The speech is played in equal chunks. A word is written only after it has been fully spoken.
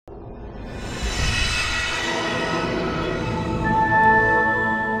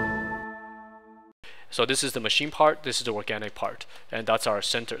So this is the machine part, this is the organic part, and that's our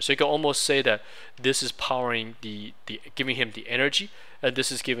center. So you can almost say that this is powering giving him the energy, and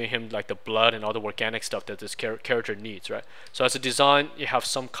this is giving him like the blood and all the organic stuff that this character needs, right? So as a design, you have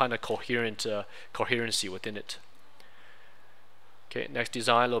some kind of coherency within it. Okay, next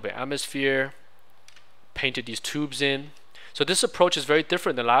design, a little bit atmosphere. Painted these tubes in. So this approach is very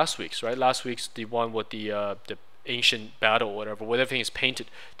different than last week's, right? Last week's the one with the ancient battle or whatever, where everything is painted.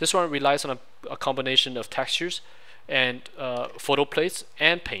 This one relies on a combination of textures and photo plates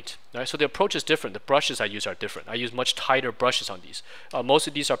and paint, right? So the approach is different. The brushes I use are different. I use much tighter brushes on these. Most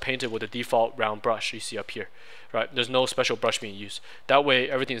of these are painted with the default round brush you see up here, right? There's no special brush being used. That way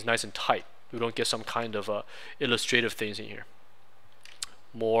everything is nice and tight. We don't get some kind of illustrative things in here.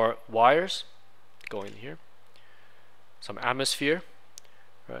 More wires go in here. Some atmosphere,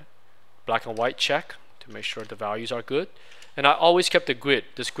 right? Black and white check to make sure the values are good. And I always kept the grid.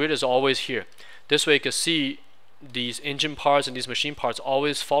 This grid is always here. This way you can see these engine parts and these machine parts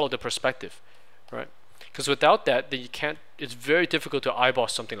always follow the perspective, right? Because without that, then you can't. It's very difficult to eyeball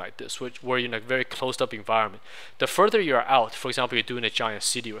something like this, where you're in a very closed-up environment. The further you're out, for example, you're doing a giant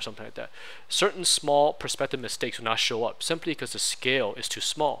city or something like that, certain small perspective mistakes will not show up simply because the scale is too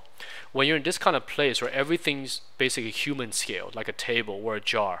small. When you're in this kind of place where everything's basically human scale, like a table or a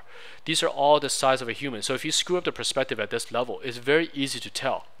jar, these are all the size of a human. So if you screw up the perspective at this level, it's very easy to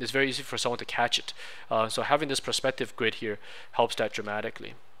tell. It's very easy for someone to catch it. So having this perspective grid here helps that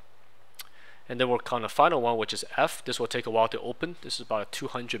dramatically. And then we're on the final one, which is F. This will take a while to open. This is about a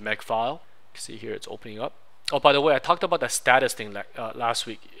 200 meg file. You can see here it's opening up. Oh, by the way, I talked about that status thing last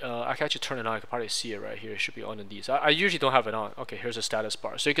week. I can actually turn it on. You can probably see it right here. It should be on in these. I usually don't have it on. Okay, here's the status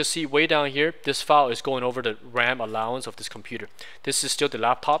bar. So you can see way down here, this file is going over the RAM allowance of this computer. This is still the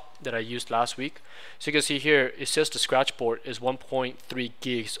laptop that I used last week. So you can see here, it says the scratch board is 1.3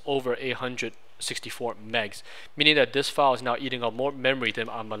 gigs over 864 megs, meaning that this file is now eating up more memory than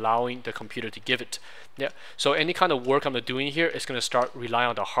I'm allowing the computer to give it. Yeah. So any kind of work I'm doing here is going to start relying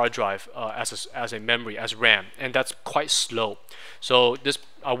on the hard drive as a memory, as RAM, and that's quite slow. So this,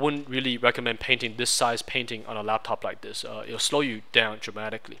 I wouldn't really recommend painting this size painting on a laptop like this. It'll slow you down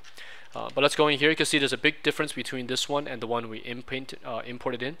dramatically. But let's go in here. You can see there's a big difference between this one and the one we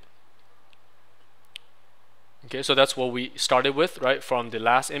imported in. Okay, so that's what we started with, right, from the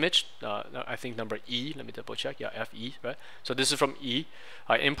last image. I think number E, let me double check. Yeah, FE, right? So this is from E.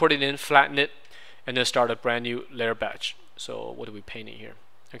 I imported in, flattened it, and then start a brand new layer batch. So what are we painting here?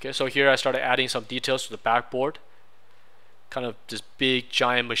 Okay, so here I started adding some details to the backboard. Kind of this big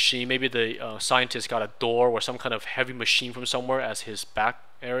giant machine. Maybe the scientist got a door or some kind of heavy machine from somewhere as his back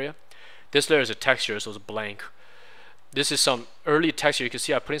area. This layer is a texture, so it's blank. This is some early texture. You can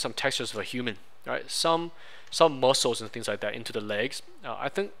see I put in some textures of a human, right? Some muscles and things like that into the legs. I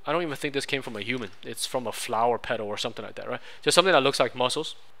don't even think this came from a human. It's from a flower petal or something like that, right? Just something that looks like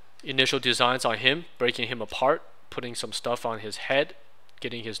muscles. Initial designs on him, breaking him apart, putting some stuff on his head,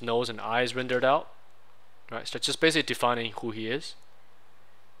 getting his nose and eyes rendered out. Right, so just basically defining who he is.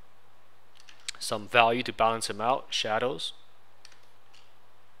 Some value to balance him out, shadows.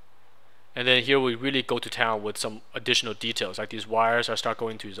 And then here we really go to town with some additional details, like these wires. I start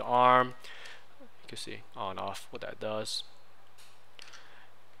going to his arm. You can see on and off what that does.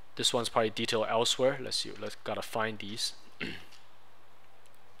 This one's probably detailed elsewhere. Let's see. Let's gotta find these.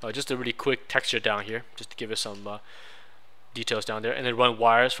 Just a really quick texture down here, just to give it some details down there, and then run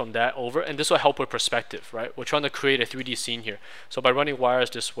wires from that over, and this will help with perspective, right? We're trying to create a 3D scene here, so by running wires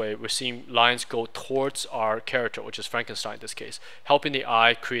this way, we're seeing lines go towards our character, which is Frankenstein in this case, helping the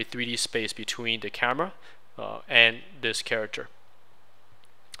eye create 3D space between the camera and this character.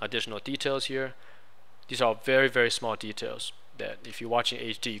 Additional details here. These are very, very small details that if you're watching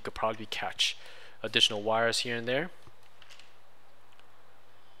HD, you could probably catch. Additional wires here and there.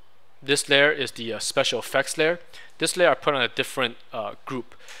 This layer is the special effects layer. This layer I put on a different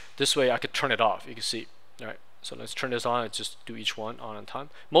group. This way I could turn it off. You can see. All right. So let's turn this on and just do each one on time.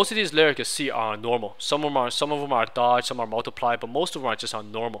 Most of these layers you can see are normal. Some of them are dodge, some are multiply, but most of them are just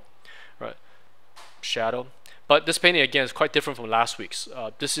on normal. Right. Shadow. But this painting again is quite different from last week's.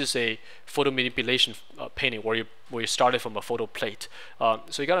 This is a photo manipulation painting where you started from a photo plate.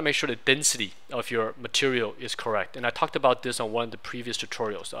 So you gotta make sure the density of your material is correct. And I talked about this on one of the previous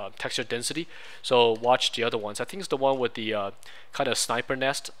tutorials, texture density. So watch the other ones. I think it's the one with the kind of sniper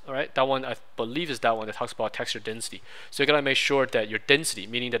nest. All right, that one I believe is that one that talks about texture density. So you gotta make sure that your density,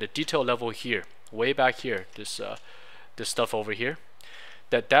 meaning that the detail level here, way back here, this stuff over here,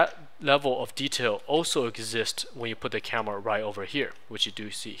 that level of detail also exists when you put the camera right over here, which you do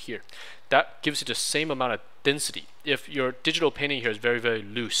see here. That gives you the same amount of density. If your digital painting here is very, very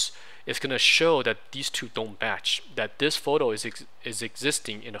loose, it's going to show that these two don't match, that this photo is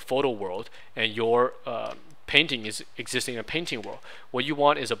existing in a photo world and your painting is existing in a painting world. What you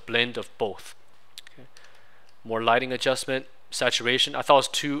want is a blend of both. Okay. More lighting adjustment, saturation. I thought it was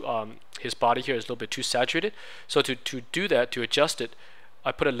too, his body here is a little bit too saturated. So to do that, to adjust it,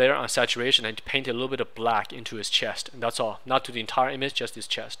 I put a layer on saturation and painted a little bit of black into his chest. And that's all. Not to the entire image, just his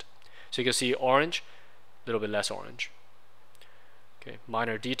chest. So you can see orange, a little bit less orange. Okay,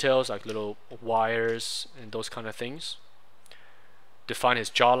 minor details like little wires and those kind of things. Define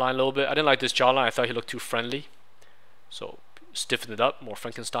his jawline a little bit. I didn't like this jawline. I thought he looked too friendly. So stiffen it up, more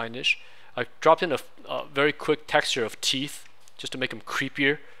Frankenstein-ish. I dropped in a very quick texture of teeth just to make him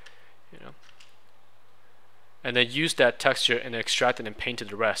creepier, you know. And then used that texture and extracted and painted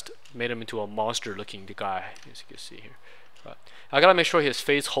the rest. Made him into a monster-looking guy, as you can see here. Right. I gotta make sure his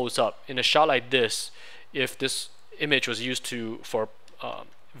face holds up. In a shot like this, if this image was used for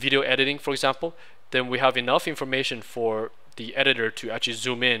video editing, for example, then we have enough information for the editor to actually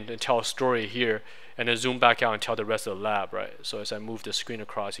zoom in and tell a story here, and then zoom back out and tell the rest of the lab, right? So as I move the screen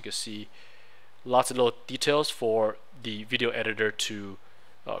across, you can see lots of little details for the video editor to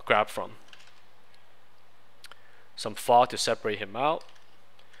grab from. Some fog to separate him out.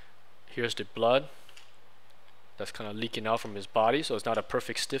 Here's the blood that's kind of leaking out from his body, so it's not a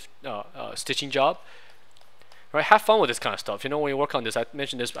perfect stitching job. Right, have fun with this kind of stuff. You know, when you work on this, I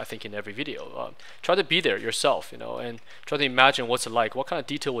mentioned this I think in every video. Try to be there yourself, you know, and try to imagine what's it like. What kind of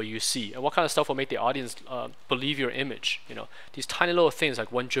detail will you see, and what kind of stuff will make the audience believe your image? You know, these tiny little things like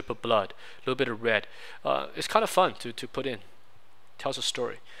one drip of blood, a little bit of red. It's kind of fun to put in. Tells a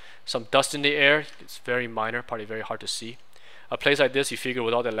story. Some dust in the air. It's very minor, probably very hard to see. A place like this, you figure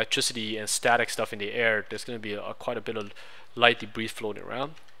with all the electricity and static stuff in the air, there's going to be quite a bit of light debris floating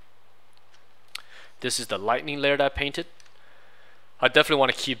around. This is the lightning layer that I painted. I definitely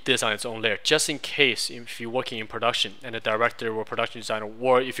want to keep this on its own layer, just in case if you're working in production and the director or production designer,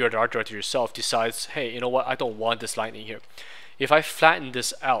 or if you're the art director yourself, decides, hey, you know what, I don't want this lightning here. If I flatten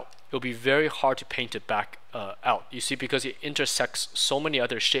this out, it'll be very hard to paint it back out. You see, because it intersects so many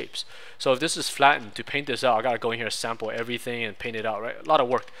other shapes. So if this is flattened, to paint this out, I gotta go in here, sample everything, and paint it out, right? A lot of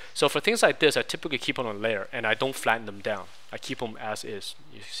work. So for things like this, I typically keep on a layer, and I don't flatten them down. I keep them as is,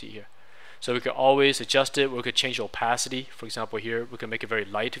 you see here. So we could always adjust it. We could change the opacity. For example, here we can make it very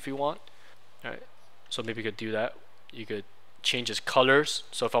light if you want. All right. So maybe you could do that. You could change its colors.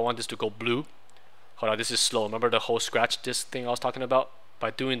 So if I want this to go blue, hold on, this is slow. Remember the whole scratch disk thing I was talking about?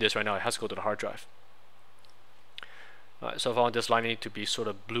 By doing this right now, it has to go to the hard drive. All right. So if I want this lining to be sort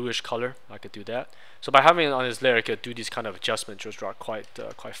of bluish color, I could do that. So by having it on this layer, I could do these kind of adjustments, which are quite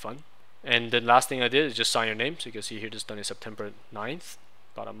fun. And the last thing I did is just sign your name. So you can see here, this is done in September 9th.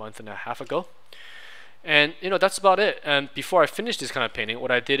 About a month and a half ago. And you know, that's about it. And before I finished this kind of painting, what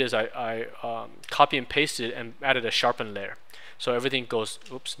I did is I copy and pasted and added a sharpen layer. So everything goes,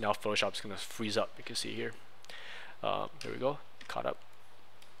 oops, now Photoshop is going to freeze up. You can see here. There we go, caught up.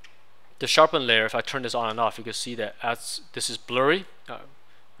 The sharpen layer, if I turn this on and off, you can see that as this is blurry,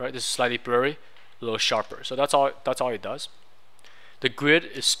 right? This is slightly blurry, a little sharper. So that's all it does. The grid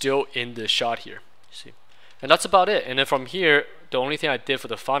is still in the shot here, you see. And that's about it. And then from here, the only thing I did for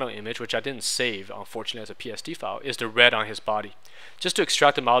the final image, which I didn't save, unfortunately, as a PSD file, is the red on his body. Just to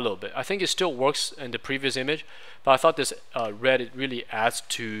extract them out a little bit. I think it still works in the previous image, but I thought this red, it really adds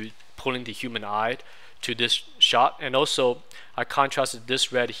to pulling the human eye to this shot. And also, I contrasted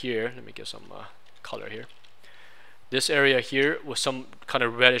this red here. Let me get some color here. This area here with some kind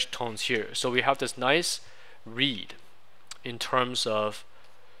of reddish tones here. So we have this nice read in terms of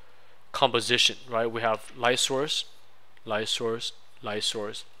composition, right? We have light source, light source, light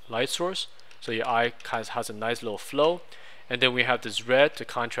source, light source. So your eye kind of has a nice little flow. And then we have this red to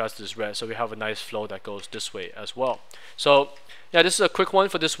contrast this red. So we have a nice flow that goes this way as well. So yeah, this is a quick one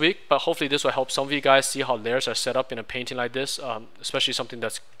for this week, but hopefully this will help some of you guys see how layers are set up in a painting like this, especially something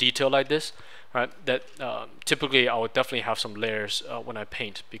that's detailed like this, right? That typically I would definitely have some layers when I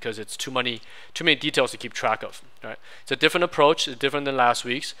paint, because it's too many details to keep track of, right? It's a different approach, it's different than last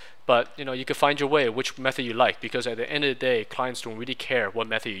week's, but you know, you can find your way, which method you like, because at the end of the day, clients don't really care what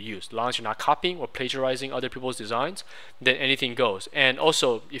method you use. As long as you're not copying or plagiarizing other people's designs, then anything goes. And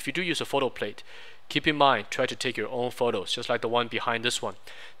also, if you do use a photo plate, keep in mind, try to take your own photos, just like the one behind this one.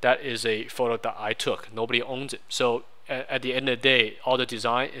 That is a photo that I took. Nobody owns it. So at the end of the day, all the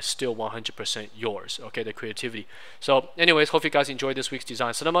design is still 100% yours, okay, the creativity. So anyways, hope you guys enjoyed this week's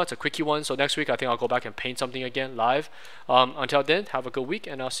Design Cinema. It's a quickie one, so next week I think I'll go back and paint something again live. Until then, have a good week,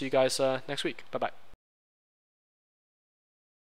 and I'll see you guys next week. Bye-bye.